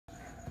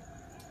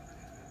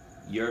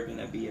You're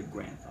gonna be a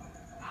grandfather.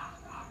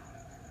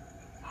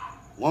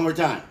 One more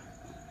time.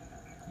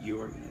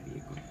 You're gonna be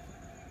a grandfather.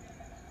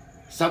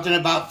 Something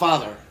about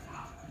father.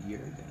 You're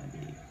gonna be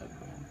a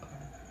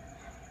grandfather.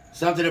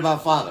 Something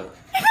about father.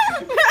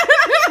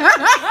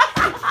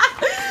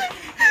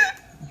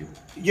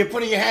 You're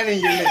putting your hand in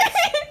your lips.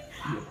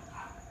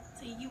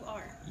 Say you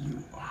are.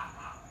 You are.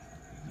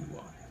 You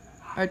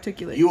are.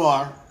 Articulate. You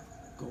are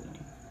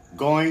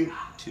Going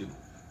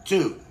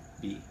to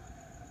be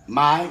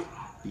my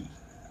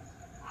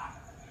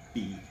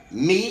be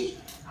me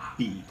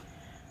be.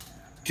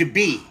 to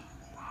be.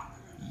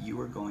 You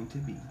are going to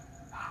be.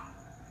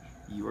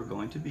 You are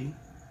going to be.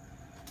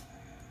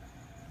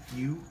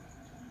 You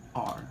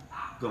are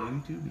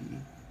going to be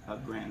a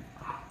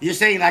grandfather. You're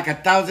saying like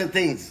 1,000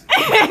 things.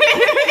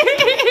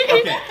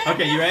 Okay,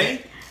 okay, you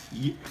ready?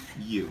 You.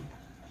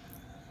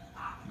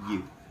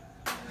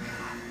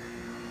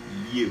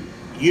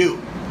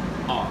 You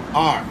Are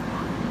are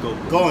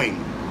going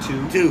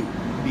to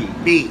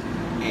be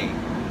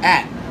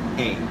at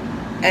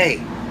a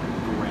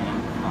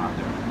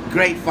grandfather.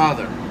 great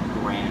father.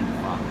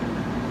 Grandfather.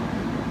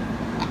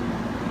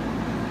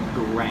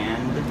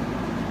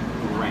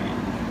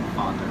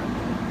 Grandfather.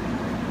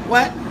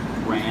 What?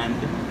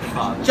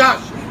 Grandfather.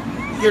 Josh,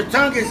 your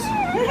tongue is...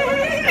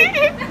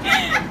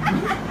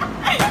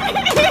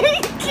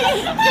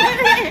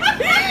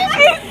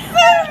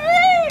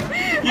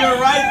 You're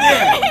right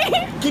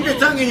there. Keep your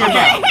tongue in your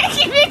mouth.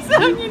 Keep your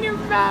tongue in your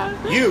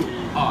mouth. You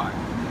Are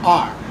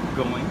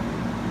going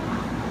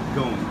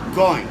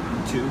going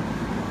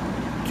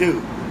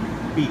to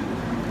be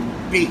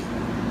be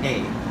a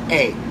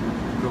a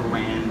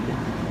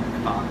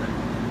grandfather.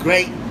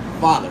 great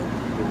father.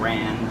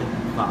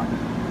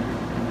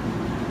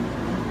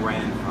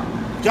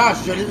 Grandfather.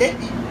 Josh, your lip.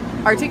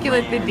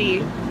 Articulate the D.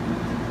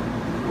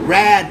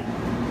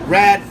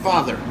 Rad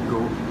father.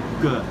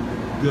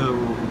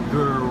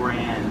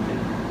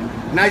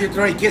 Grand. Now you're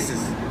throwing kisses.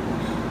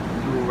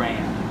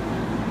 Grand.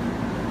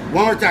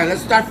 One more time.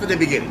 Let's start from the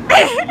beginning.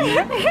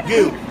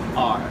 You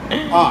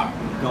Are are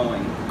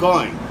going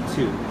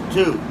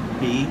to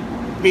be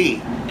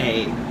be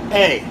a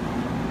a...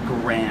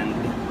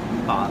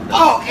 grandfather.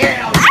 Oh,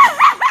 hell!